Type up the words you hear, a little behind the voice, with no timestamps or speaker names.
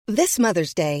This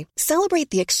Mother's Day, celebrate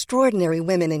the extraordinary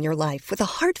women in your life with a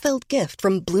heartfelt gift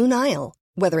from Blue Nile.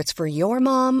 Whether it's for your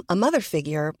mom, a mother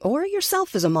figure, or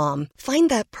yourself as a mom, find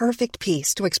that perfect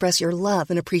piece to express your love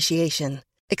and appreciation.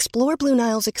 Explore Blue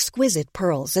Nile's exquisite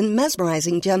pearls and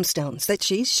mesmerizing gemstones that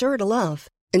she's sure to love.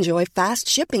 Enjoy fast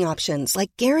shipping options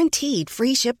like guaranteed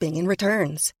free shipping and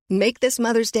returns. Make this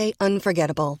Mother's Day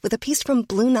unforgettable with a piece from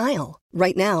Blue Nile.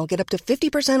 Right now, get up to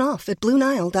 50% off at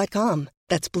BlueNile.com.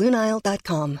 That's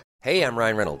BlueNile.com. Hey, I'm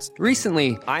Ryan Reynolds.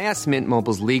 Recently, I asked Mint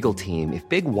Mobile's legal team if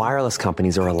big wireless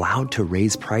companies are allowed to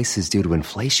raise prices due to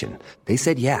inflation. They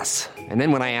said yes. And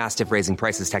then when I asked if raising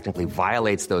prices technically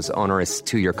violates those onerous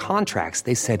two-year contracts,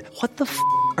 they said, "What the f***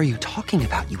 are you talking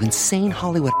about, you insane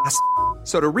Hollywood ass?"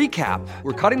 So to recap,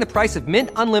 we're cutting the price of Mint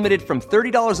Unlimited from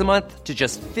 $30 a month to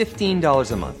just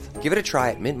 $15 a month. Give it a try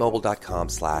at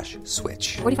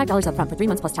mintmobile.com/switch. $45 up front for 3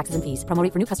 months plus taxes and fees. Promo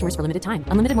rate for new customers for limited time.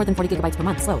 Unlimited more than 40 gigabytes per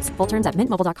month. Slows full terms at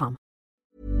mintmobile.com.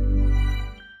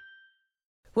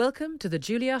 Welcome to the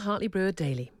Julia Hartley-Brewer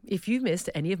Daily. If you missed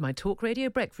any of my Talk Radio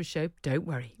breakfast show, don't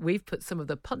worry. We've put some of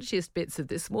the punchiest bits of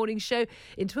this morning's show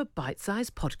into a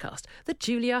bite-sized podcast, the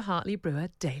Julia Hartley-Brewer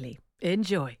Daily.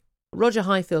 Enjoy. Roger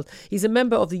Highfield, he's a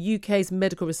member of the UK's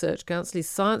Medical Research Council. He's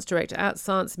Science Director at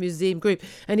Science Museum Group,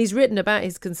 and he's written about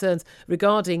his concerns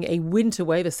regarding a winter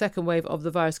wave, a second wave of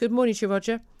the virus. Good morning to you,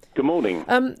 Roger. Good morning.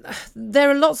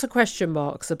 There are lots of question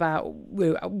marks about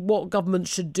what governments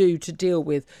should do to deal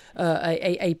with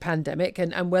a pandemic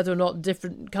and whether or not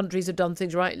different countries have done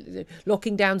things right,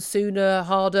 locking down sooner,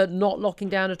 harder, not locking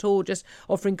down at all, just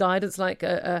offering guidance like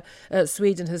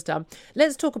Sweden has done.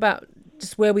 Let's talk about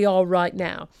just where we are right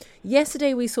now.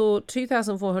 Yesterday we saw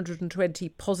 2,420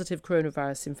 positive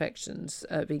coronavirus infections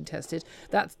being tested.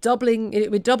 That's doubling.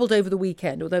 It doubled over the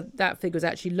weekend, although that figure is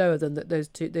actually lower than those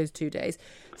 2 days.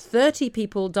 30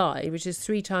 people died, which is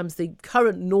 3 times the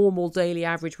current normal daily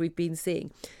average we've been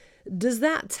seeing. Does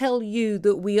that tell you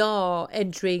that we are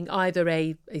entering either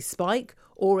a spike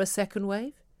or a second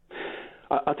wave?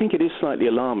 I think it is slightly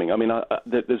alarming. I mean,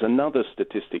 there's another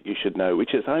statistic you should know,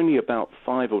 which is only about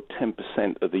 5 or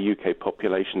 10% of the UK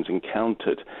population's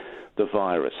encountered the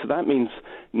virus. So that means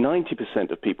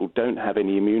 90% of people don't have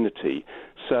any immunity.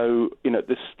 So,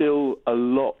 there's still a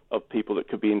lot of people that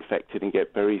could be infected and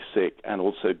get very sick and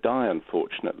also die,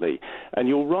 unfortunately. And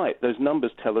you're right, those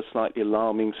numbers tell a slightly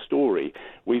alarming story.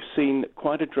 We've seen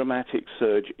quite a dramatic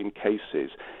surge in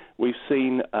cases. We've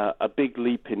seen a big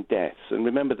leap in deaths. And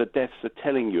remember, the deaths are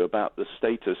telling you about the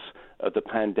status of the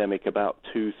pandemic about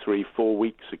 2, 3, 4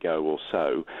 weeks ago or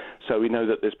so. So we know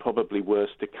that there's probably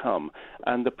worse to come.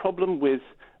 And the problem with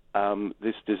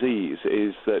this disease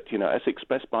is that, as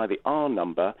expressed by the R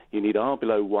number, you need R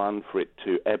below 1 for it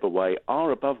to ebb away.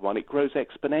 R above 1, it grows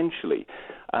exponentially.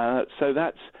 So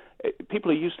that's...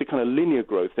 People are used to kind of linear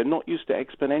growth. They're not used to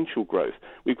exponential growth.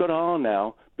 We've got R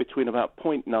now between about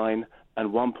 0.9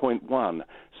 and 1.1.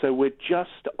 So we're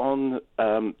just on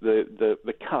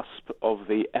the cusp of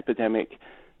the epidemic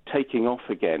taking off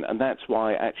again. And that's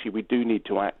why actually we do need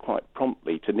to act quite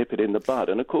promptly to nip it in the bud.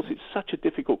 And of course, it's such a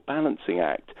difficult balancing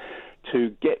act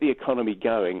to get the economy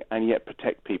going and yet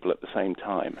protect people at the same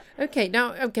time. I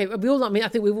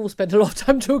think we've all spent a lot of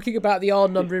time talking about the R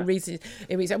number in recent.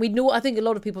 We know. I think a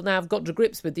lot of people now have got to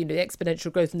grips with the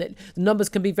exponential growth, and that the numbers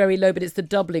can be very low, but it's the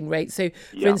doubling rate. So,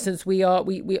 for instance, we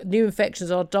new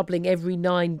infections are doubling every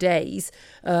 9 days.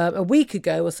 A week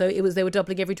ago or so, they were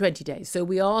doubling every 20 days. So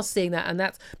we are seeing that, and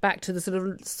that's back to the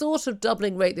sort of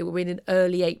doubling rate that we were in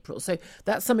early April. So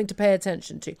that's something to pay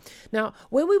attention to. Now,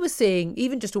 when we were seeing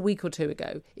even just a week or two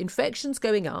ago, infections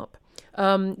going up,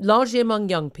 largely among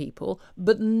young people,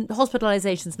 but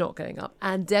hospitalizations not going up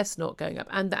and deaths not going up.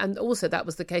 And also that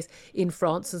was the case in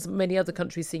France and many other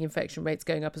countries seeing infection rates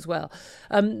going up as well.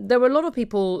 There were a lot of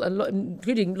people,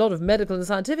 including a lot of medical and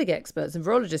scientific experts and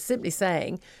virologists, simply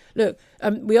saying, look,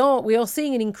 we are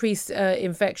seeing an increased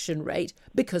infection rate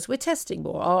because we're testing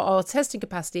more. Our testing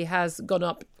capacity has gone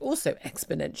up also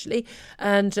exponentially,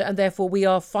 and therefore we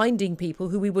are finding people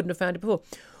who we wouldn't have found it before.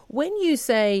 When you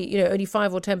say, only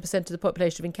 5 or 10% of the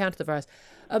population have encountered the virus,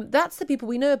 that's the people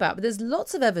we know about. But there's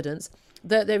lots of evidence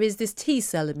that there is this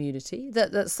T-cell immunity,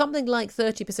 that something like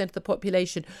 30% of the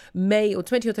population may, or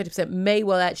 20 or 30% may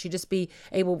well actually just be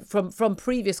able, from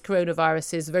previous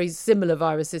coronaviruses, very similar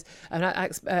viruses, and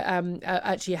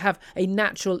actually have a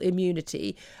natural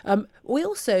immunity. We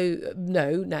also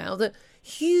know now that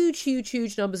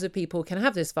huge numbers of people can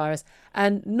have this virus,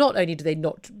 and not only do they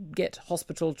not get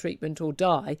hospital treatment or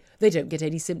die, they don't get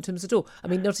any symptoms at all. I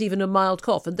mean, not even a mild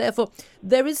cough. And therefore,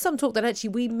 there is some talk that actually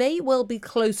we may well be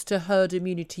close to herd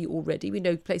immunity already. We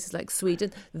know places like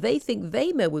Sweden, they think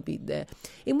they may well be there.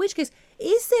 In which case,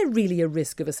 is there really a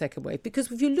risk of a second wave?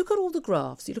 Because if you look at all the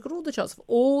graphs, you look at all the charts of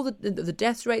all the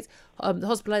death rates, the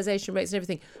hospitalisation rates and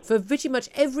everything, for pretty much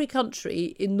every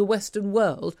country in the Western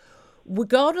world,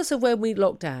 regardless of when we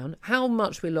locked down, how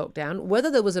much we locked down, whether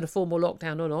there was a formal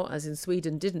lockdown or not, as in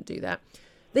Sweden didn't do that,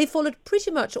 they followed pretty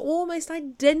much almost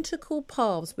identical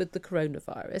paths with the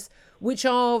coronavirus, which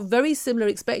are very similar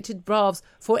expected paths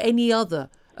for any other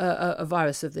a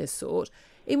virus of this sort.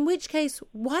 In which case,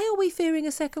 why are we fearing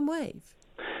a second wave?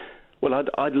 Well,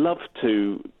 I'd love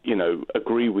to,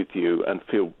 agree with you and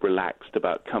feel relaxed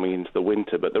about coming into the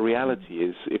winter. But the reality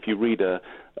is, if you read a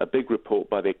big report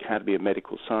by the Academy of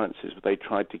Medical Sciences, they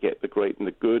tried to get the great and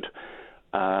the good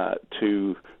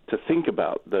to think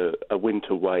about a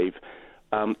winter wave.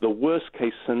 The worst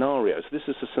case scenario, so this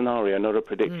is a scenario, not a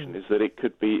prediction, is that it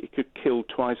could kill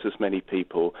twice as many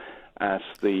people as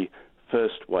the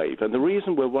first wave. And the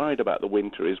reason we're worried about the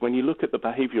winter is when you look at the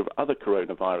behavior of other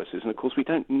coronaviruses, and of course we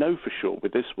don't know for sure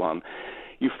with this one,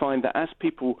 you find that as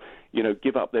people,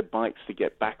 give up their bikes to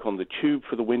get back on the tube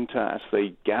for the winter, as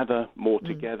they gather more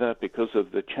together because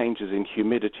of the changes in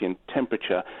humidity and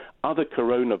temperature, other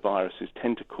coronaviruses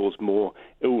tend to cause more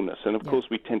illness. And of course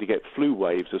we tend to get flu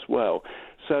waves as well.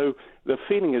 So the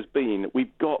feeling has been that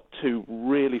we've got to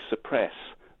really suppress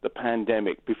the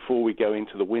pandemic before we go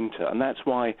into the winter, and that's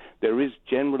why there is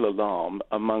general alarm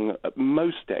among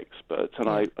most experts. And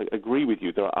I agree with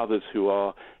you. There are others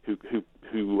who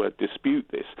dispute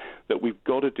this. That we've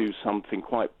got to do something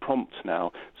quite prompt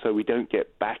now, so we don't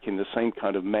get back in the same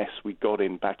kind of mess we got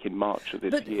in back in March of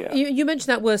this year. You mentioned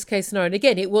that worst case scenario, and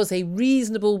again, it was a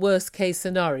reasonable worst case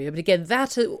scenario. But again,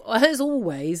 that, as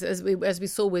always, as we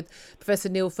saw with Professor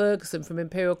Neil Ferguson from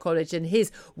Imperial College and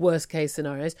his worst case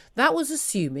scenarios, that was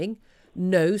assuming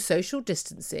no social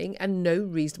distancing and no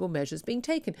reasonable measures being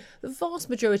taken. The vast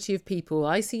majority of people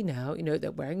I see now,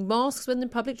 they're wearing masks when in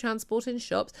public transport in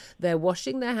shops, they're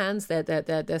washing their hands, they're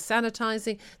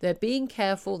sanitising, they're being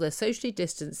careful, they're socially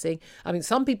distancing. I mean,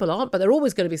 some people aren't, but there are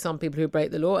always going to be some people who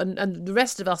break the law, and the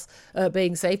rest of us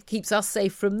being safe keeps us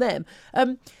safe from them.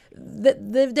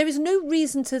 There is no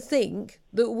reason to think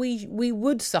that we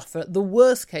would suffer the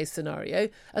worst case scenario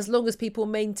as long as people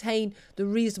maintain the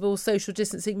reasonable social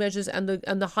distancing measures and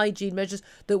the hygiene measures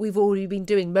that we've already been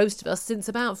doing, most of us, since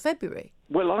about February.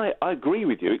 Well, I agree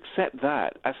with you, except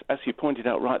that, as you pointed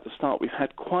out right at the start, we've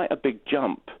had quite a big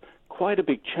jump, quite a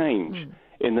big change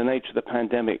in the nature of the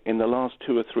pandemic in the last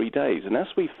 2 or 3 days. And as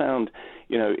we found,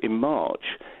 in March,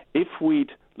 if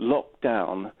we'd locked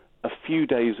down a few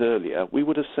days earlier, we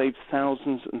would have saved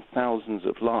thousands and thousands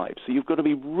of lives. So you've got to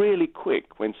be really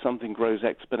quick when something grows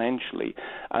exponentially.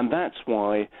 And that's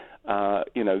why,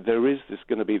 there is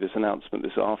going to be this announcement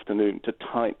this afternoon to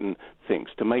tighten things,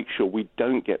 to make sure we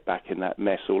don't get back in that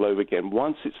mess all over again.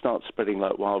 Once it starts spreading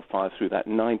like wildfire through that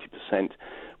 90%,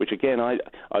 which again, I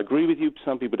agree with you,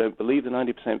 some people don't believe the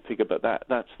 90% figure, but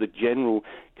that's the general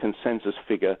consensus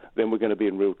figure, then we're going to be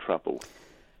in real trouble.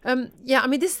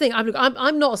 This thing,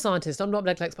 I'm not a scientist, I'm not a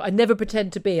medical expert, I never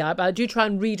pretend to be. I do try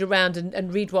and read around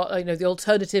and read what the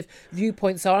alternative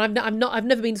viewpoints are. I've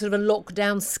never been sort of a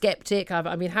lockdown skeptic.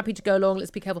 I'm happy to go along, let's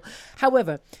be careful.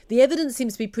 However, the evidence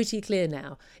seems to be pretty clear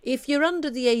now. If you're under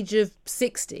the age of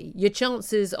 60, your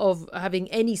chances of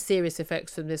having any serious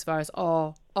effects from this virus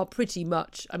are pretty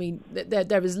much,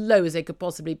 they're as low as they could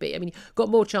possibly be. You've got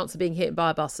more chance of being hit by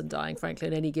a bus and dying, frankly,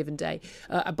 on any given day,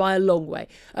 by a long way.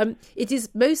 It is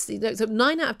mostly, so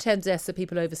 9 out of 10 deaths are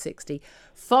people over 60.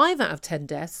 5 out of 10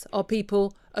 deaths are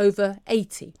people over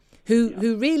 80,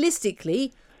 who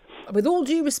realistically, with all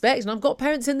due respect, and I've got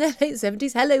parents in their late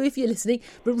 70s, hello if you're listening,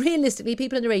 but realistically,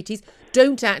 people in their 80s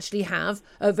don't actually have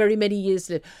very many years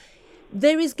to live.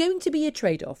 There is going to be a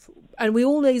trade-off, and we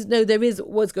always know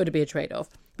was going to be a trade-off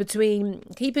between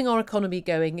keeping our economy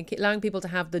going and allowing people to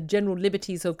have the general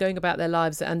liberties of going about their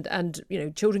lives and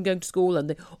children going to school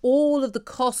and all of the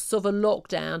costs of a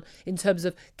lockdown in terms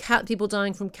of people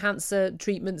dying from cancer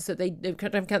treatments, that they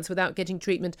can't have cancer without getting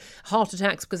treatment, heart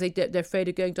attacks because they're afraid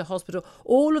of going to hospital,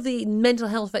 all of the mental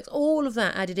health effects, all of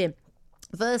that added in,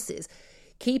 versus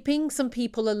keeping some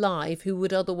people alive who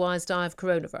would otherwise die of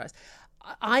coronavirus.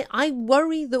 I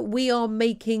worry that we are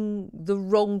making the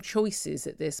wrong choices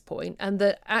at this point, and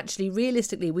that actually,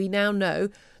 realistically, we now know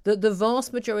that the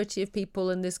vast majority of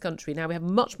people in this country, now we have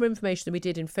much more information than we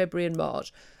did in February and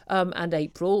March and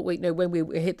April, when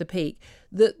we hit the peak,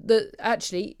 that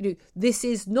actually, this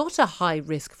is not a high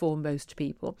risk for most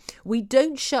people. We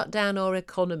don't shut down our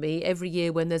economy every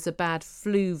year when there's a bad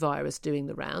flu virus doing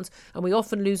the rounds, and we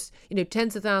often lose,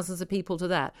 tens of thousands of people to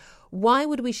that. Why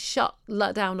would we shut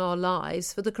down our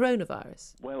lives for the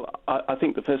coronavirus? Well, I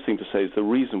think the first thing to say is the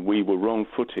reason we were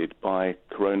wrong-footed by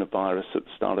coronavirus at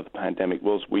the start of the pandemic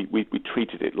was we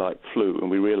treated it like flu, and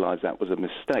we realised that was a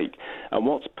mistake. And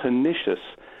what's pernicious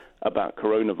about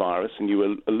coronavirus, and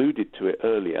you alluded to it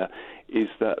earlier, is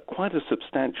that quite a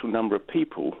substantial number of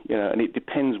people, and it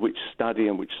depends which study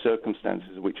and which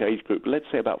circumstances, which age group, let's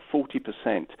say about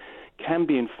 40% can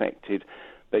be infected.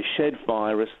 They shed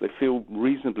virus, they feel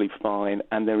reasonably fine,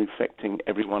 and they're infecting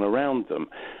everyone around them.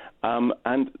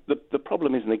 And the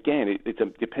problem is, and again, it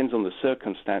depends on the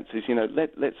circumstances.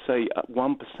 Let's say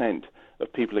 1%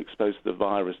 of people exposed to the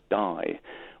virus die.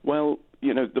 Well,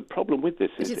 the problem with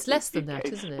this is it's less than that,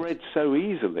 isn't it? It spreads so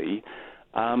easily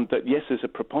that yes, there's a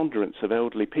preponderance of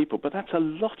elderly people, but that's a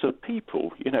lot of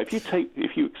people.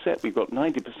 If you accept we've got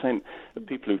 90% of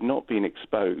people who've not been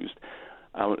exposed.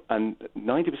 And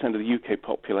 90% of the UK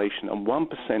population, and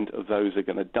 1% of those are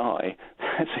going to die.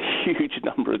 That's a huge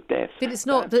number of deaths. But it's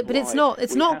not. But it's not.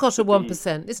 It's not got a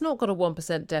 1%. It's not got a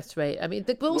 1% death rate. I mean,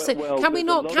 can we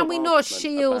not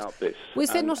shield? Was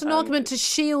there not an argument to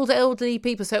shield elderly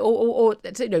people? So, or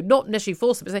not necessarily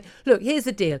force them, but say, look, here's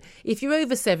the deal. If you're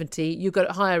over 70, you've got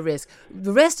a higher risk.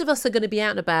 The rest of us are going to be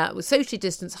out and about with socially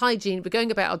distanced, hygiene. We're going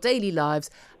about our daily lives.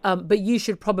 But you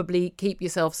should probably keep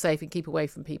yourself safe and keep away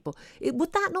from people.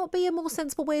 Would that not be a more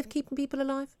sensible way of keeping people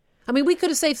alive? I mean, we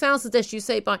could have saved thousands of deaths, you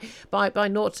say, by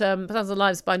not thousands of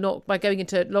lives by going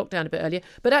into lockdown a bit earlier.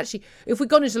 But actually, if we'd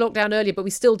gone into lockdown earlier, but we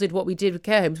still did what we did with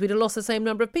care homes, we'd have lost the same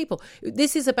number of people.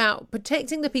 This is about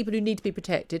protecting the people who need to be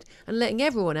protected and letting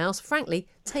everyone else, frankly,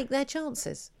 take their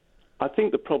chances. I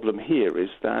think the problem here is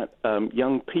that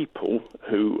young people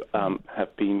who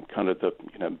have been kind of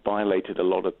violated a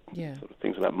lot of sort of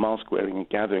things about mask wearing and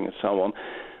gathering and so on.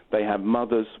 They have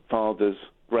mothers, fathers,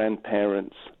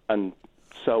 grandparents, and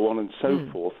so on and so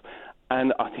forth.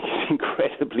 And I think it's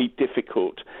incredibly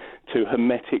difficult to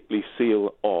hermetically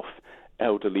seal off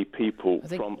elderly people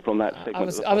from that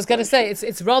segment. I was going to say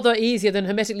it's rather easier than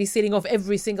hermetically sealing off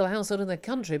every single household in the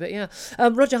country. But yeah,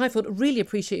 Roger Highfield, really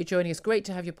appreciate you joining us. Great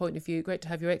to have your point of view. Great to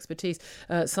have your expertise.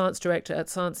 Science Director at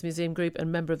Science Museum Group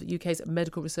and member of the UK's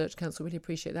Medical Research Council. Really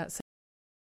appreciate that.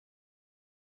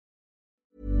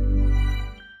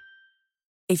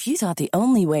 If you thought the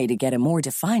only way to get a more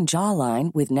defined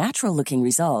jawline with natural-looking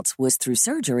results was through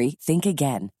surgery, think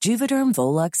again. Juvederm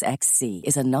Volux XC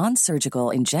is a non-surgical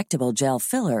injectable gel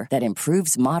filler that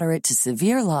improves moderate to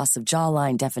severe loss of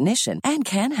jawline definition and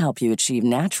can help you achieve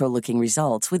natural-looking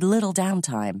results with little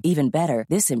downtime. Even better,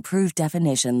 this improved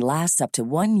definition lasts up to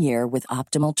 1 year with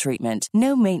optimal treatment.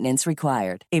 No maintenance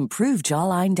required. Improve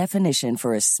jawline definition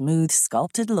for a smooth,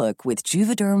 sculpted look with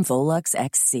Juvederm Volux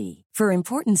XC. For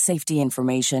important safety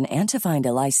information and to find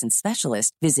a licensed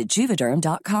specialist, visit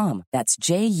Juvederm.com. That's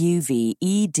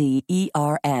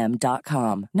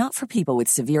JUVEDERM.com. Not for people with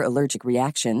severe allergic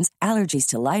reactions, allergies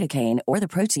to lidocaine, or the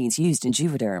proteins used in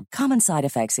Juvederm. Common side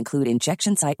effects include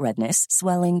injection site redness,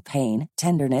 swelling, pain,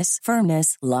 tenderness,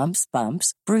 firmness, lumps,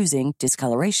 bumps, bruising,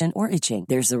 discoloration, or itching.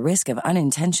 There's a risk of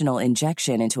unintentional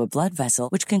injection into a blood vessel,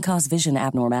 which can cause vision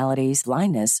abnormalities,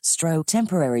 blindness, stroke,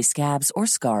 temporary scabs, or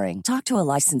scarring. Talk to a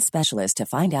licensed specialist to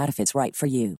find out if it's right for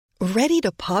you. Ready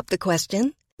to pop the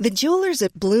question? The jewelers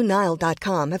at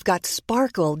BlueNile.com have got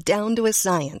sparkle down to a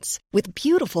science with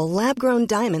beautiful lab-grown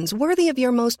diamonds worthy of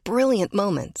your most brilliant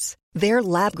moments. Their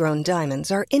lab-grown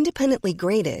diamonds are independently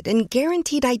graded and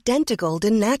guaranteed identical to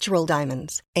natural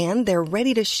diamonds, and they're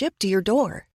ready to ship to your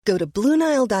door. Go to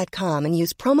BlueNile.com and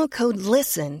use promo code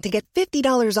LISTEN to get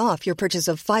 $50 off your purchase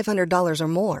of $500 or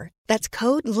more. That's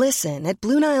code LISTEN at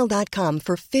BlueNile.com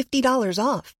for $50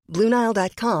 off.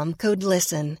 BlueNile.com, code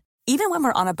LISTEN. Even when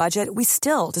we're on a budget, we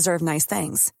still deserve nice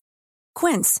things.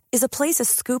 Quince is a place to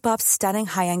scoop up stunning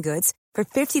high-end goods for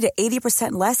 50 to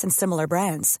 80% less than similar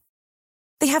brands.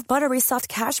 They have buttery soft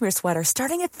cashmere sweaters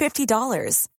starting at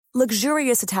 $50,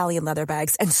 luxurious Italian leather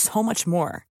bags, and so much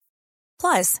more.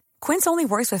 Plus, Quince only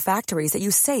works with factories that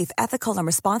use safe, ethical, and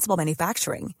responsible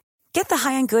manufacturing. Get the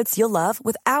high-end goods you'll love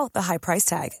without the high price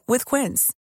tag with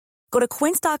Quince. Go to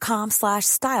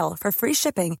quince.com/style for free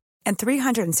shipping and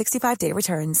 365-day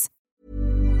returns.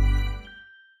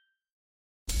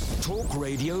 Talk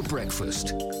Radio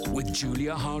Breakfast with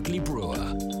Julia Hartley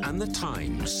Brewer and The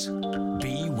Times.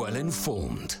 Be well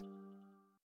informed.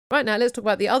 Right, now let's talk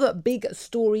about the other big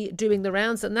story doing the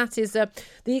rounds, and that is the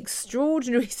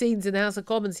extraordinary scenes in the House of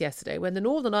Commons yesterday when the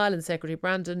Northern Ireland Secretary,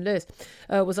 Brandon Lewis,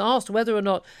 was asked whether or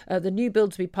not the new bill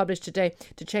to be published today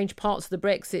to change parts of the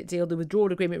Brexit deal, the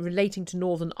withdrawal agreement relating to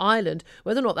Northern Ireland,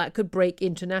 whether or not that could break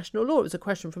international law. It was a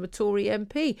question from a Tory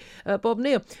MP, Bob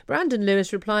Neill. Brandon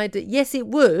Lewis replied that yes, it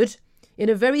would, in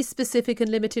a very specific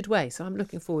and limited way. So I'm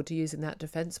looking forward to using that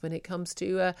defence when it comes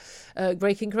to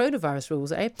breaking coronavirus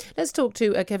rules, eh? Let's talk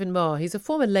to Kevin Marr. He's a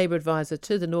former Labour advisor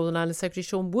to the Northern Ireland Secretary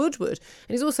Sean Woodward,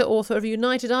 and he's also author of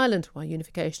United Ireland, Why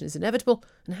Unification is Inevitable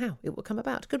and How It Will Come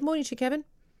About. Good morning to you, Kevin.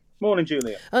 Morning,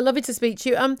 Julia. Lovely to speak to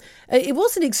you. It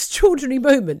was an extraordinary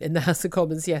moment in the House of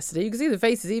Commons yesterday. You can see the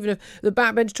faces even of the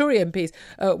backbench Tory MPs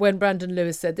when Brandon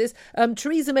Lewis said this.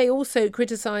 Theresa May also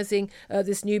criticising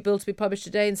this new bill to be published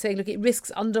today and saying, look, it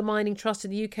risks undermining trust in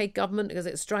the UK government because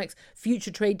it strikes future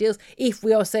trade deals if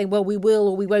we are saying, well, we will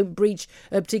or we won't breach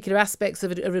particular aspects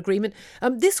of an agreement.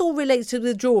 This all relates to the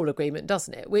withdrawal agreement,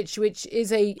 doesn't it? Which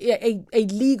is a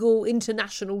legal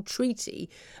international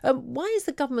treaty. Why is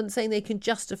the government saying they can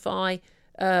justify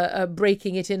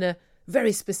breaking it in a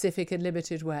very specific and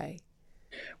limited way?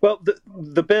 Well,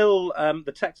 the bill,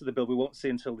 the text of the bill, we won't see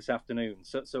until this afternoon.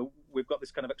 So we've got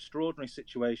this kind of extraordinary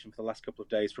situation for the last couple of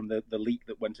days from the leak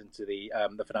that went into the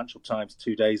Financial Times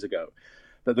 2 days ago,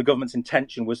 that the government's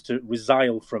intention was to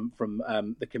resile from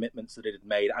the commitments that it had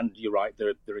made. And you're right,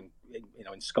 they're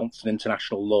ensconced in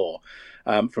international law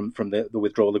from the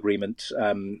withdrawal agreement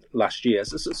last year.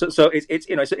 So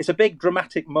it's a big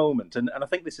dramatic moment, and I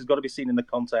think this has got to be seen in the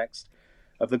context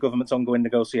of the government's ongoing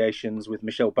negotiations with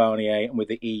Michel Barnier and with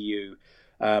the EU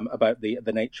about the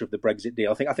nature of the Brexit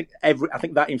deal. I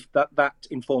think that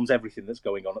informs everything that's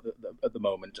going on at the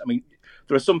moment. I mean,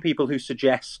 there are some people who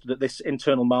suggest that this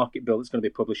internal market bill that's going to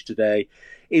be published today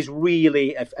is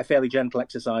really a fairly gentle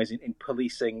exercise in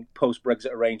policing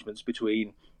post-Brexit arrangements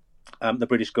between the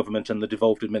British government and the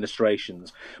devolved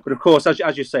administrations. But of course,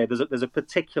 as you say, there's a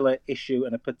particular issue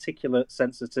and a particular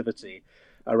sensitivity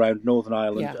around Northern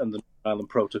Ireland and the Ireland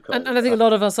Protocol. And I think a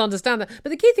lot of us understand that.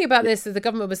 But the key thing about this that the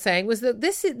government was saying was that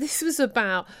this was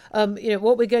about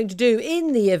what we're going to do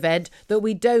in the event that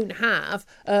we don't have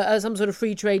some sort of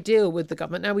free trade deal with the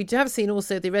government. Now, we have seen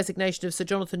also the resignation of Sir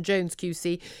Jonathan Jones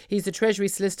QC. He's the Treasury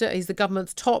Solicitor. He's the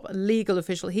government's top legal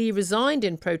official. He resigned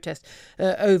in protest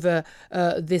over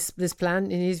this plan,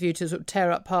 in his view, to sort of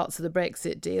tear up parts of the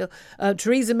Brexit deal.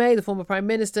 Theresa May, the former Prime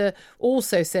Minister,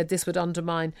 also said this would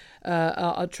undermine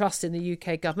our trust in the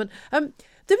UK government.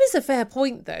 There is a fair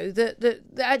point, though, that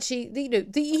actually,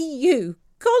 the EU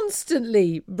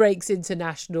constantly breaks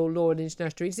international law and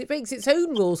international treaties. It breaks its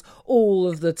own rules all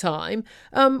of the time.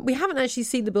 We haven't actually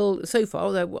seen the bill so far,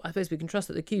 although I suppose we can trust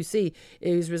that the QC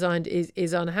who's resigned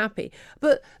is unhappy.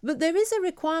 But there is a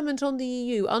requirement on the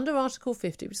EU under Article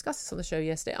 50. We discussed this on the show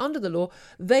yesterday. Under the law,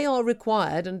 they are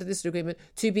required under this agreement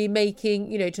to be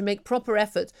making, to make proper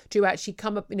efforts to actually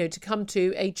come up, to come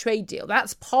to a trade deal.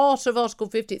 That's part of Article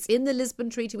 50. It's in the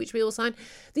Lisbon Treaty, which we all signed.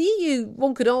 The EU,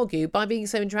 one could argue, by being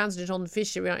so intransigent on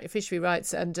fishery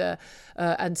rights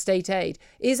and state aid,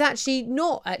 is actually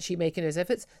not actually making those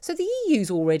efforts. So the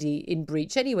EU's already in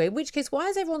breach anyway, in which case, why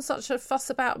is everyone such a fuss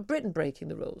about Britain breaking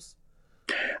the rules?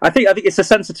 I think it's a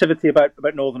sensitivity about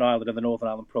Northern Ireland and the Northern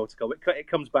Ireland Protocol. It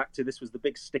comes back to, this was the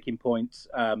big sticking point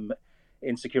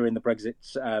in securing the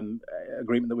Brexit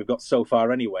agreement that we've got so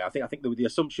far anyway. I think the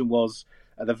assumption was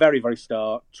at the very, very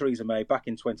start, Theresa May back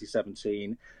in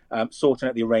 2017, sorting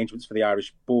out the arrangements for the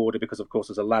Irish border, because of course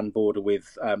there's a land border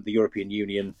with the European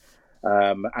Union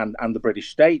and the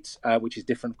British state, which is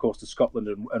different, of course, to Scotland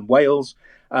and Wales.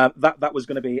 That was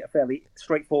going to be a fairly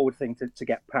straightforward thing to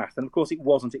get past, and of course it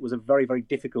wasn't. It was a very, very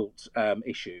difficult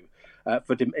issue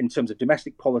in terms of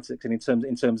domestic politics and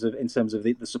in terms of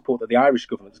the support that the Irish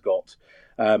government's got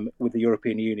with the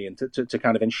European Union to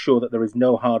kind of ensure that there is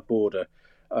no hard border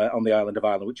on the island of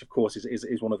Ireland, which of course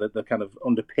is one of the kind of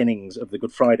underpinnings of the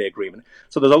Good Friday Agreement.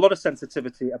 So there's a lot of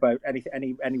sensitivity about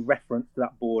any reference to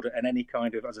that border and any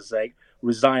kind of, as I say,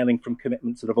 resiling from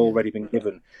commitments that have already been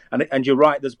given. And you're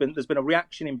right, there's been a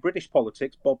reaction in British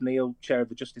politics. Bob Neill, chair of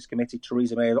the Justice Committee,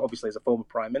 Theresa May, obviously as a former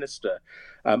Prime Minister,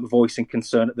 voicing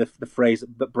concern at the phrase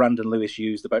that Brandon Lewis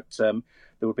used about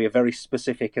there would be a very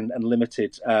specific and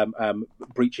limited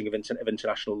breaching of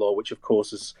international law, which of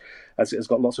course has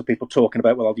got lots of people talking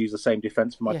about, well, I'll use the same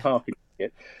defence for my parking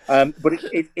ticket. But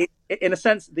it, in a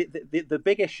sense, the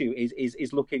big issue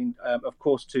is looking, of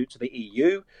course, to the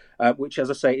EU, which,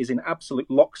 as I say, is in absolute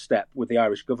lockstep with the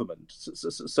Irish government.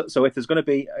 So if there's going to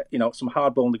be, some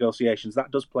hardball negotiations,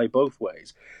 that does play both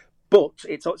ways. But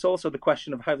it's also the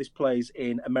question of how this plays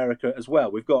in America as well.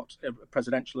 We've got a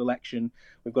presidential election.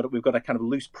 We've got a kind of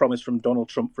loose promise from Donald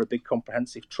Trump for a big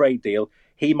comprehensive trade deal.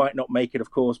 He might not make it, of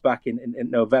course, back in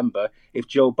November. If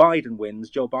Joe Biden wins,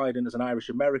 Joe Biden, as an Irish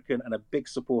American and a big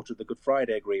supporter of the Good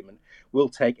Friday Agreement, will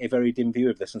take a very dim view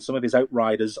of this. And some of his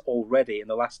outriders already in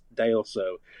the last day or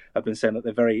so have been saying that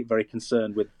they're very, very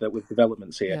concerned with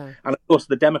developments here. Yeah. And of course,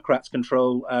 the Democrats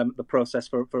control the process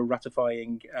for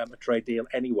ratifying a trade deal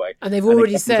anyway. And they've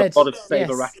already said... a lot of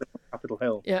saber-rattling on Capitol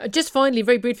Hill. Yeah, just finally,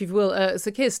 very briefly, if you will, Sir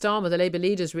Keir Starmer, the Labour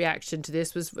leader's reaction to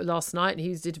this was last night, and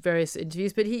he did various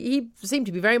interviews, but he seemed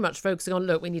to be very much focusing on,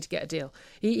 look, we need to get a deal.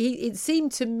 It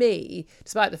seemed to me,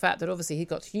 despite the fact that obviously he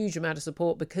got a huge amount of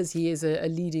support because he is a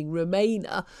leading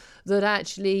Remainer, that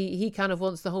actually he kind of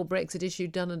wants the whole Brexit issue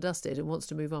done and dusted and wants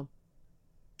to move on.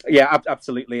 Yeah,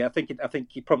 absolutely. I think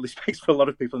he probably speaks for a lot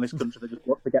of people in this country that just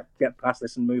want to get past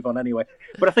this and move on anyway.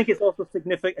 But I think it's also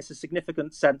significant. It's a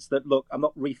significant sense that, look, I'm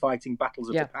not refighting battles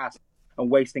of the past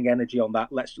and wasting energy on that.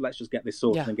 Let's just get this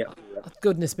sorted and get through it.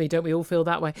 Goodness me, don't we all feel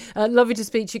that way? Lovely to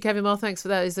speak to you, Kevin Marr. Thanks for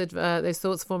that. Those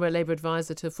thoughts, former Labour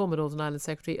advisor to former Northern Ireland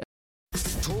Secretary.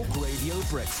 Talk Radio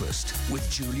Breakfast with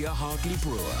Julia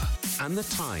Hartley-Brewer and The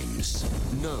Times.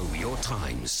 Know your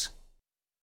times.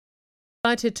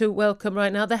 Delighted to welcome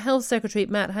right now the Health Secretary,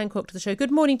 Matt Hancock, to the show.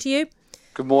 Good morning to you.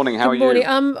 Good morning. How are you? Good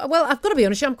morning. Well, I've got to be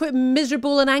honest, I'm quite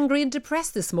miserable and angry and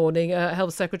depressed this morning,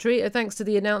 Health Secretary, thanks to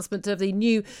the announcement of the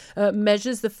new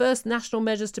measures, the first national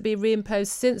measures to be reimposed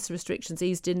since restrictions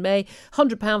eased in May.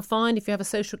 £100 fine if you have a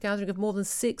social gathering of more than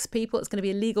 6 people. It's going to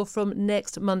be illegal from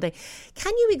next Monday.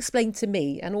 Can you explain to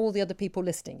me and all the other people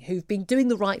listening who've been doing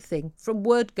the right thing from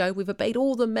word go? We've obeyed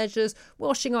all the measures,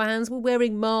 washing our hands, we're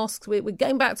wearing masks, we're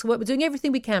going back to work, we're doing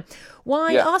everything we can.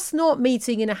 Why us not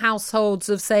meeting in households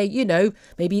of, say,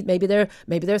 maybe there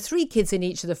are 3 kids in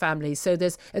each of the families, so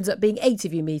ends up being 8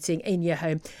 of you meeting in your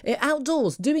home,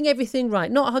 outdoors, doing everything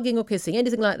right, not hugging or kissing,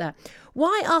 anything like that.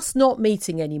 Why us not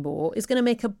meeting anymore is going to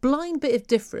make a blind bit of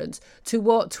difference to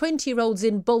what 20-year-olds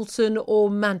in Bolton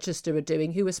or Manchester are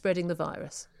doing who are spreading the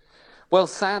virus. Well,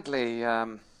 sadly,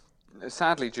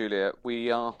 Julia,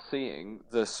 we are seeing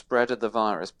the spread of the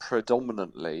virus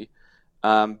predominantly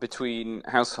between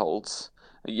households.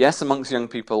 Yes, amongst young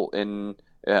people in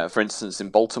for instance, in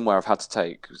Bolton, where I've had to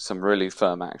take some really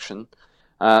firm action,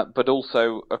 but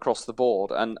also across the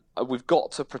board. And we've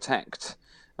got to protect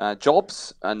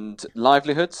jobs and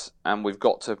livelihoods, and we've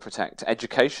got to protect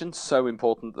education. So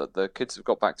important that the kids have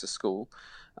got back to school,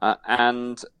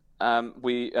 and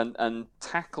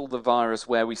tackle the virus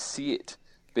where we see it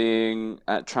being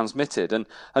transmitted. And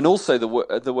also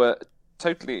there were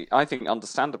totally, I think,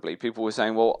 understandably, people were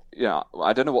saying, well,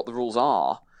 I don't know what the rules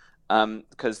are.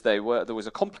 Because there was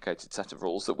a complicated set of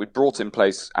rules that we'd brought in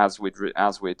place as we'd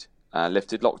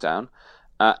lifted lockdown,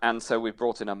 and so we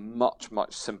brought in a much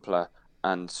simpler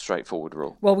and straightforward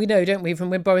rule. Well, we know, don't we, from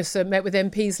when Boris met with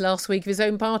MPs last week of his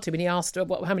own party, when he asked how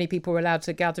many people were allowed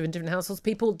to gather in different households,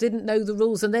 people didn't know the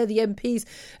rules, and they're the MPs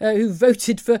who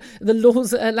voted for the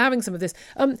laws allowing some of this.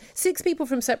 6 people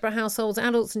from separate households,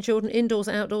 adults and children, indoors,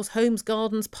 outdoors, homes,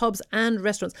 gardens, pubs and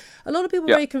restaurants. A lot of people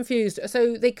are very confused.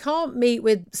 So they can't meet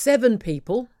with 7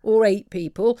 people or 8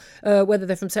 people, whether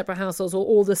they're from separate households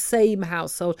or the same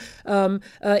household, even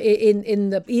in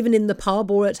the pub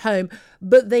or at home.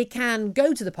 But they can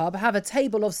go to the pub, have a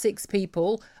table of 6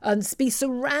 people and be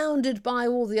surrounded by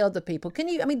all the other people.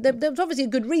 There's obviously a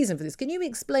good reason for this. Can you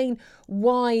explain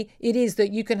why it is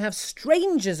that you can have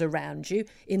strangers around you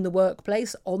in the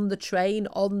workplace, on the train,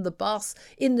 on the bus,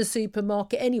 in the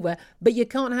supermarket, anywhere, but you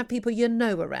can't have people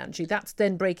around you? That's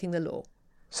then breaking the law.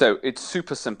 So it's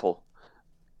super simple.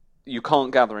 You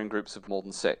can't gather in groups of more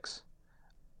than 6.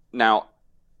 Now,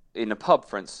 in a pub,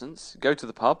 for instance, go to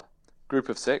the pub, group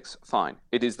of 6, fine.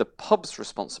 It is the pub's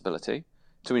responsibility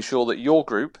to ensure that your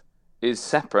group is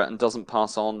separate and doesn't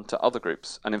pass on to other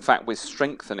groups. And in fact, we're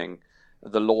strengthening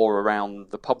the law around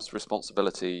the pub's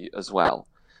responsibility as well.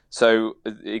 So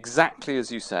exactly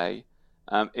as you say,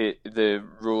 the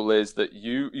rule is that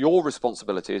your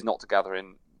responsibility is not to gather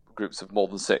in groups of more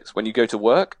than 6. When you go to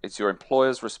work, it's your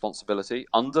employer's responsibility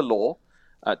under law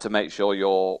to make sure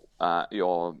your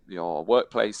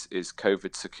workplace is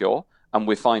COVID secure. And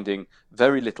we're finding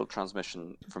very little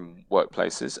transmission from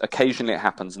workplaces. Occasionally it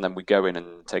happens and then we go in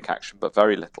and take action, but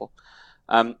very little.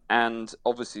 And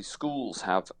obviously schools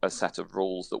have a set of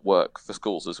rules that work for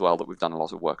schools as well that we've done a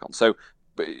lot of work on. So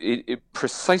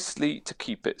precisely to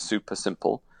keep it super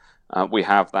simple, we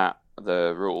have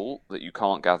the rule that you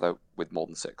can't gather with more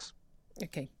than 6.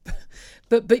 Okay,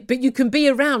 but you can be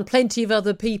around plenty of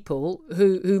other people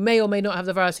who may or may not have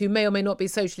the virus, who may or may not be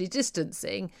socially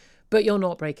distancing, but you're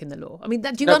not breaking the law. I mean, do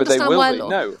you No, but they understand will why? be.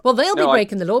 No. Well, they'll be No,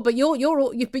 breaking the law, but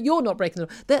you're not breaking the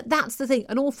law. That's the thing.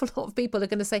 An awful lot of people are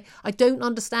going to say, I don't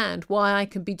understand why I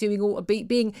can be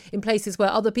being in places where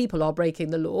other people are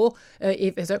breaking the law,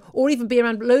 or even be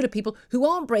around a load of people who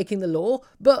aren't breaking the law,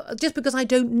 but just because I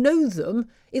don't know them,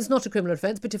 it's not a criminal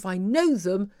offence. But if I know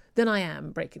them, then I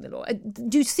am breaking the law.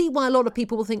 Do you see why a lot of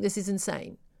people will think this is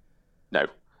insane? No,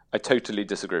 I totally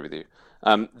disagree with you.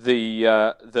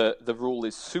 The rule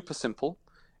is super simple.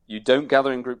 You don't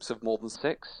gather in groups of more than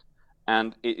 6,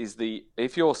 and it is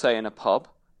if you're, say, in a pub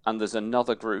and there's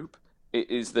another group, it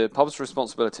is the pub's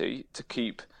responsibility to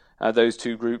keep those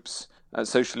two groups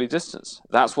socially distanced.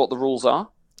 That's what the rules are.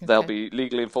 Okay. They'll be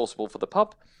legally enforceable for the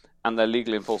pub, and they're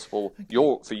legally enforceable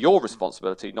for your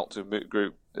responsibility not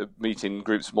to meet in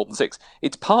groups of more than 6.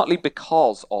 It's partly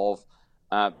because of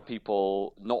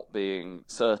people not being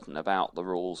certain about the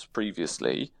rules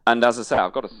previously. And as I say,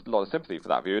 I've got a lot of sympathy for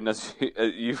that view. And as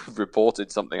you've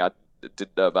reported something I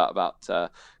didn't know about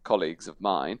colleagues of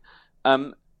mine,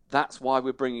 that's why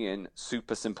we're bringing in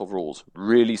super simple rules,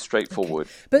 really straightforward,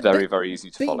 very easy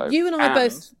to follow. You and I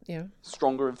both,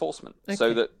 stronger enforcement,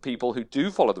 so that people who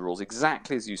do follow the rules,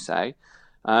 exactly as you say,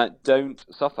 don't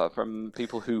suffer from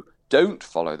people who don't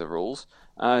follow the rules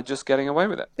just getting away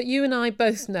with it. But you and I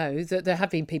both know that there have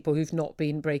been people who've not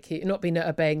been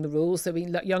obeying the rules. So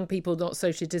young people not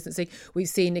socially distancing. We've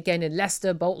seen again in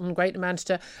Leicester, Bolton, Greater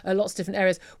Manchester, lots of different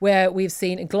areas where we've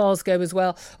seen in Glasgow as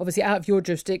well, obviously out of your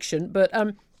jurisdiction, but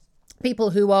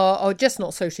people who are just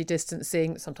not socially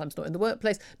distancing, sometimes not in the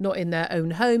workplace, not in their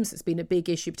own homes. It's been a big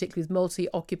issue, particularly with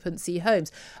multi-occupancy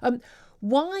homes.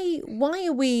 Why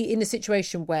are we in a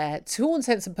situation where, to all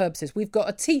intents and purposes, we've got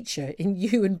a teacher in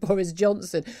you and Boris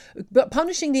Johnson, but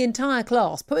punishing the entire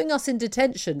class, putting us in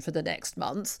detention for the next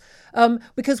month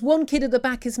because one kid at the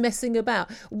back is messing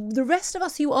about? The rest of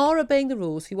us who are obeying the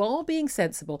rules, who are being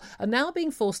sensible, are now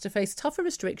being forced to face tougher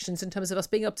restrictions in terms of us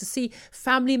being able to see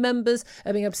family members,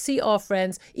 being able to see our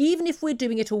friends, even if we're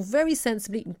doing it all very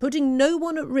sensibly and putting no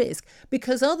one at risk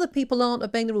because other people aren't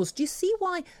obeying the rules. Do you see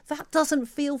why that doesn't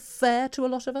feel fair to a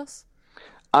lot of us?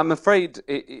 I'm afraid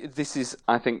this is,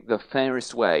 I think, the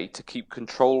fairest way to keep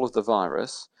control of the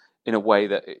virus in a way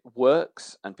that it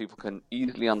works and people can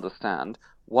easily understand,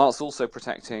 whilst also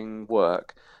protecting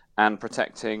work and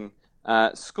protecting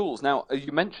schools. Now,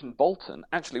 you mentioned Bolton.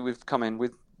 Actually, we've come in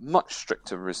with much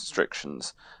stricter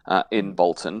restrictions in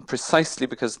Bolton, precisely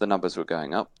because the numbers were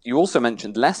going up. You also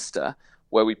mentioned Leicester,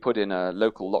 where we put in a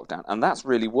local lockdown, and that's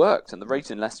really worked. And the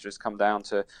rate in Leicester has come down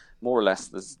to more or less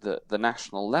the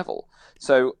national level.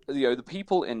 So, the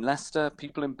people in Leicester,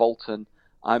 people in Bolton,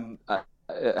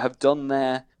 have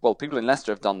done people in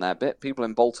Leicester have done their bit. People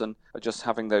in Bolton are just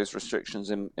having those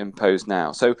restrictions imposed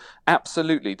now. So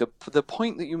absolutely, the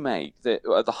point that you make, that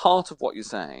at the heart of what you're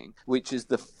saying, which is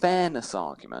the fairness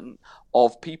argument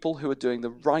of people who are doing the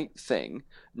right thing,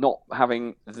 not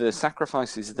having the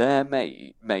sacrifices they're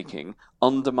making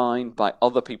undermined by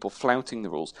other people flouting the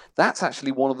rules. That's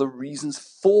actually one of the reasons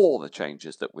for the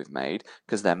changes that we've made,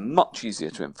 because they're much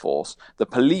easier to enforce. The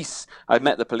police, I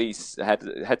met the police,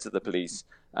 heads of the police,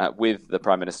 with the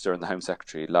Prime Minister and the Home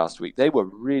Secretary last week. They were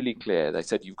really clear. They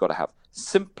said you've got to have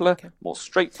simpler, more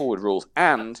straightforward rules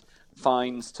and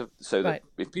fines so that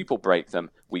if people break them,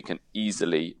 we can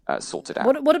easily sort it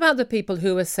out. What about the people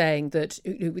who are saying that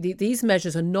these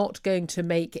measures are not going to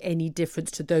make any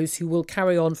difference to those who will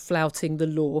carry on flouting the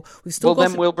law?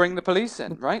 Then we'll bring the police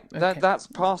in, right? Okay. That's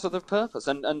part of the purpose.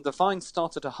 And the fines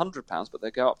start at £100, but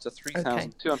they go up to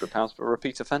 £3,200 for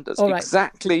repeat offenders. All right.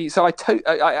 Exactly. So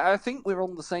I think we're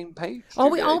on the same page. Are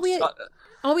we allowed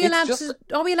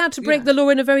to break the law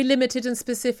in a very limited and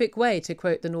specific way, to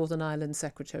quote the Northern Ireland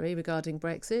Secretary regarding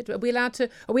Brexit? Are we allowed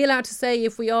to say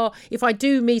if I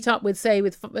do meet up with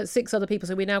 6 other people,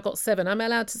 so we now got 7, I'm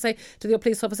allowed to say to the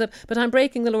police officer, but I'm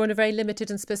breaking the law in a very limited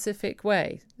and specific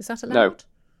way? Is that allowed?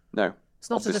 No.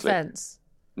 It's not obviously a defence?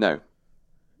 No. Are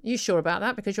you sure about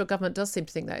that? Because your government does seem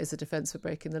to think that is a defence for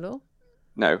breaking the law.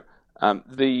 No.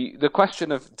 The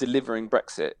question of delivering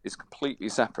Brexit is completely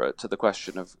separate to the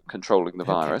question of controlling the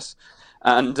virus.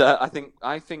 And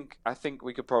I think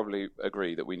we could probably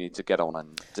agree that we need to get on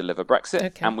and deliver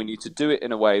Brexit, and we need to do it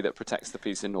in a way that protects the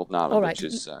peace in Northern Ireland, which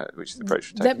is the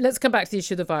approach we're taking. Let's come back to the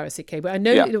issue of the virus, okay? But I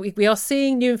know that we are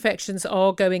seeing new infections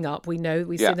are going up. We know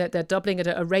we've seen that they're doubling at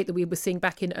a rate that we were seeing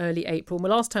back in early April. And the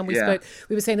last time we spoke,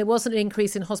 we were saying there wasn't an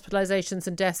increase in hospitalisations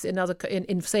and deaths in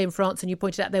France, and you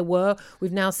pointed out there were.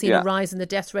 We've now seen a rise in the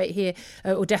death rate here,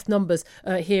 or death numbers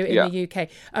here in the UK.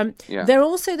 There are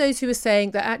also those who are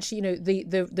saying that actually,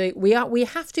 we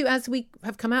have to, as we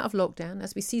have come out of lockdown,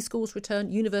 as we see schools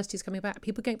return, universities coming back,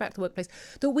 people going back to the workplace,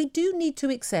 that we do need to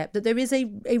accept that there is a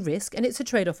risk, and it's a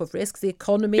trade-off of risks, the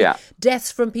economy,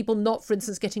 deaths from people not, for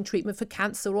instance, getting treatment for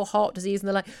cancer or heart disease and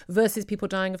the like, versus people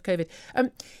dying of COVID.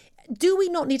 Do we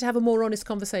not need to have a more honest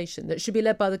conversation that should be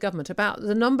led by the government about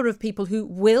the number of people who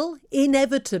will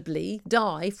inevitably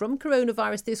die from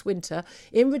coronavirus this winter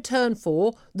in return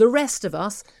for the rest of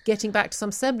us getting back to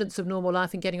some semblance of normal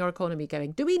life and getting our economy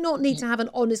going? Do we not need to have an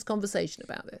honest conversation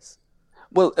about this?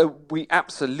 Well, we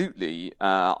absolutely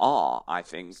are, I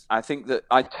think. I think that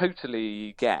I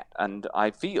totally get and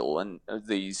I feel and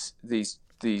these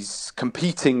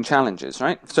competing challenges,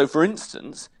 right? So, for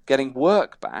instance, getting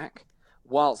work back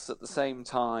whilst at the same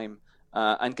time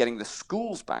and getting the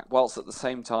schools back whilst at the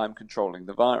same time controlling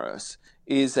the virus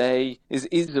is a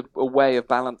way of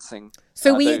balancing.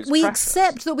 So we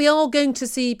accept that we are going to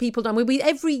see people die.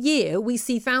 Every year we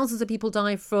see thousands of people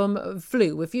die from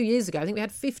flu. A few years ago, I think we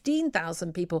had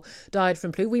 15,000 people died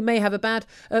from flu. We may have a bad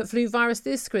flu virus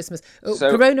this Christmas.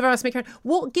 Coronavirus may carry.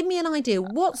 Give me an idea.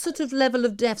 What sort of level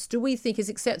of deaths do we think is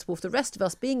acceptable for the rest of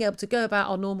us being able to go about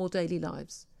our normal daily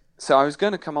lives? So I was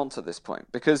going to come on to this point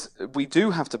because we do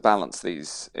have to balance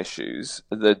these issues,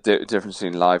 the difference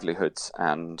between livelihoods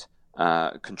and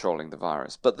controlling the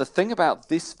virus. But the thing about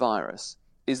this virus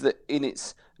is that in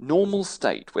its normal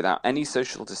state, without any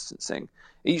social distancing,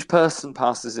 each person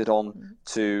passes it on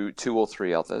to 2 or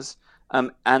 3 others,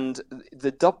 and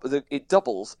it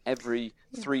doubles every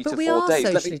 3 to 4 days. But we are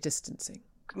socially distancing.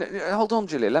 Hold on,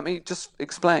 Julia. Let me just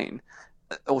explain.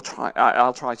 Or try.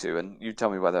 I'll try to, and you tell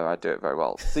me whether I do it very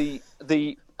well.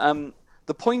 The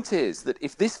point is that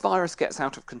if this virus gets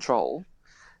out of control,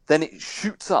 then it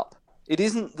shoots up. It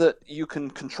isn't that you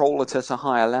can control it at a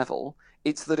higher level.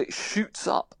 It's that it shoots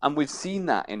up, and we've seen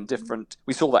that in different.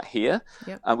 We saw that here,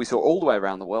 and we saw it all the way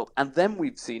around the world, and then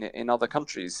we've seen it in other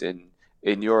countries in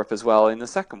Europe as well in the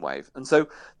second wave. And so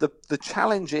the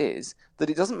challenge is that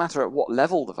it doesn't matter at what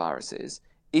level the virus is.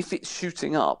 If it's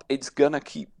shooting up, it's going to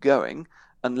keep going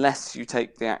unless you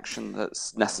take the action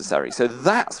that's necessary. So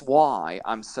that's why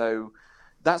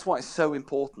it's so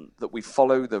important that we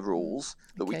follow the rules,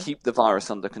 that we keep the virus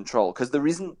under control, because there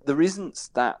isn't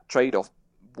that trade-off.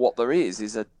 What there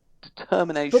is a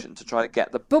determination to try to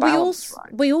get the balance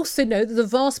right. We also know that the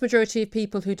vast majority of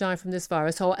people who die from this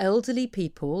virus are elderly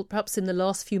people, perhaps in the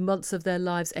last few months of their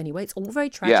lives anyway. It's all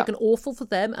very tragic and awful for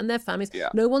them and their families.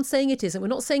 No one's saying it isn't. We're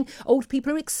not saying old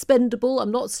people are expendable. I'm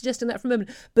not suggesting that for a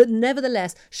moment. But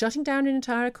nevertheless, shutting down an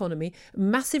entire economy,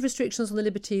 massive restrictions on the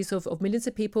liberties of millions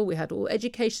of people. We had all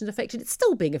education affected. It's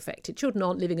still being affected. Children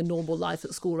aren't living a normal life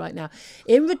at school right now.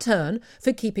 In return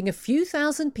for keeping a few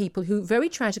thousand people who very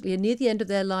tragically are near the end of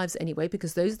their lives anyway,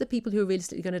 because those are the people who are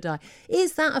realistically going to die.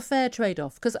 Is that a fair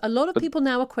trade-off? Because a lot of people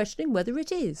now are questioning whether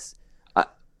it is.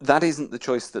 That isn't the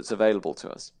choice that's available to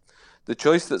us. The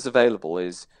choice that's available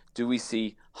is, do we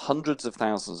see hundreds of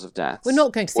thousands of deaths? We're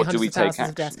not going to see hundreds of thousands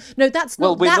of deaths. No, that's not.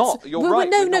 Well, we're not. You're right.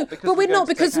 But we're not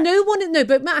because no one. No,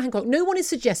 but Matt Hancock, no one is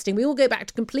suggesting we all go back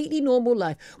to completely normal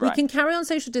life. We can carry on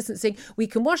social distancing. We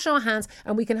can wash our hands,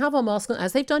 and we can have our masks on,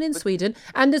 as they've done in Sweden.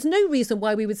 And there's no reason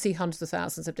why we would see hundreds of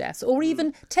thousands of deaths, or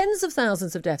even tens of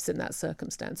thousands of deaths in that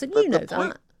circumstance. And you know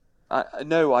that.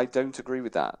 No, I don't agree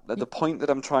with that. The point that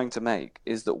I'm trying to make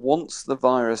is that once the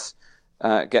virus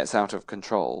gets out of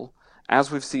control, as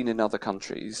we've seen in other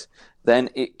countries, then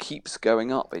it keeps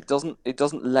going up. It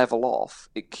doesn't level off.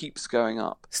 It keeps going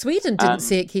up. Sweden didn't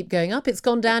see it keep going up. It's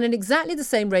gone down in exactly the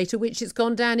same rate at which it's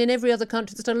gone down in every other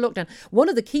country that's done a lockdown. One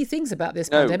of the key things about this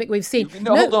pandemic we've seen...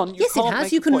 Hold on. Yes, it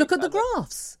has. You can look at the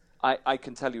graphs. I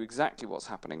can tell you exactly what's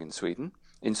happening in Sweden.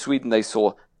 In Sweden, they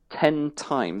saw 10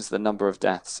 times the number of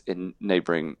deaths in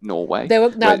neighbouring Norway. There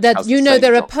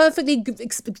are perfectly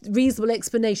reasonable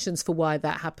explanations for why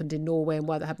that happened in Norway and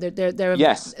why that happened.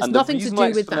 It's nothing to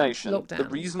do with that lockdown. The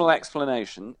reasonable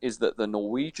explanation is that the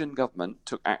Norwegian government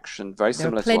took action very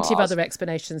similar to ours. There are plenty of other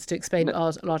explanations to explain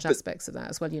large aspects of that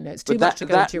as well. It's too much to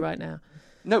go into right now.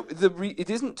 No, it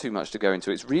isn't too much to go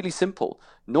into. It's really simple.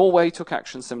 Norway took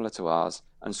action similar to ours,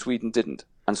 and Sweden didn't.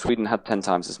 And Sweden had 10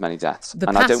 times as many deaths.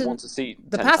 I don't want to see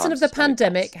the pattern of the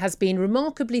pandemic has been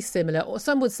remarkably similar, or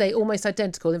some would say almost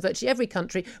identical in virtually every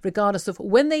country, regardless of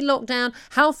when they lock down,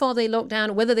 how far they lock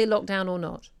down, whether they lock down or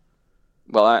not.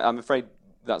 Well, I'm afraid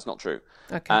that's not true.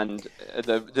 Okay. And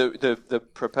the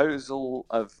proposal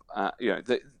of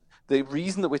the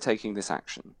reason that we're taking this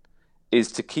action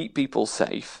is to keep people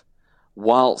safe,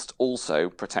 whilst also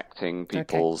protecting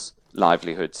people's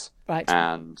livelihoods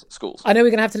and schools. I know we're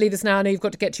going to have to leave this now. I know you've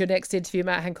got to get to your next interview,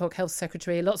 Matt Hancock, Health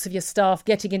Secretary. Lots of your staff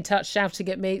getting in touch, shouting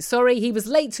at me. Sorry, he was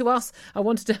late to us. I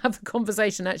wanted to have a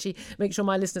conversation, actually, make sure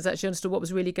my listeners actually understood what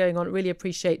was really going on. I really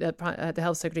appreciate the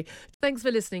Health Secretary. Thanks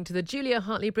for listening to the Julia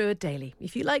Hartley-Brewer Daily.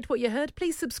 If you liked what you heard,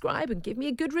 please subscribe and give me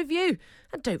a good review.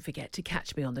 And don't forget to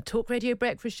catch me on the Talk Radio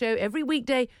Breakfast Show every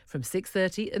weekday from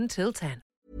 6:30 until 10.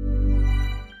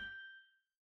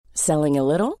 Selling a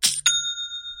little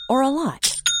or a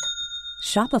lot?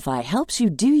 Shopify helps you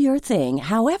do your thing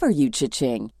however you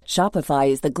cha-ching. Shopify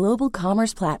is the global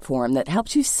commerce platform that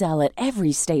helps you sell at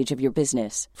every stage of your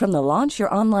business. From the launch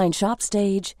your online shop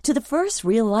stage to the first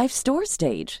real-life store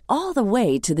stage, all the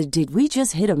way to the did we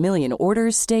just hit a million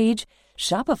orders stage.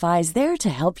 Shopify is there to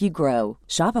help you grow.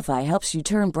 Shopify helps you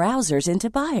turn browsers into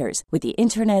buyers with the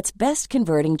internet's best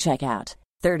converting checkout.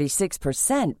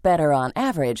 36% better on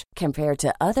average compared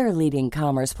to other leading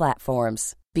commerce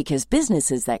platforms. Because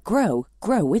businesses that grow,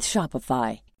 grow with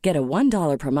Shopify. Get a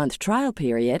 $1 per month trial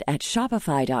period at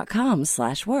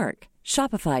shopify.com/work.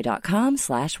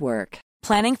 Shopify.com/work.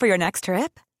 Planning for your next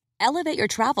trip? Elevate your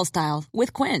travel style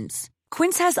with Quince.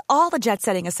 Quince has all the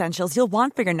jet-setting essentials you'll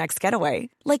want for your next getaway,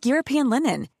 like European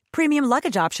linen, premium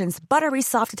luggage options, buttery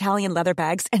soft Italian leather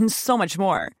bags, and so much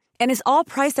more. And is all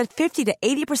priced at 50 to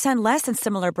 80% less than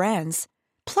similar brands.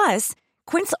 Plus,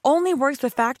 Quince only works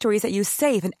with factories that use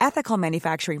safe and ethical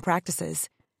manufacturing practices.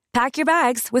 Pack your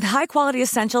bags with high-quality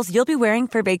essentials you'll be wearing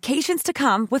for vacations to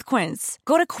come with Quince.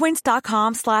 Go to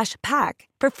quince.com/pack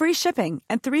for free shipping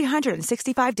and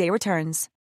 365-day returns.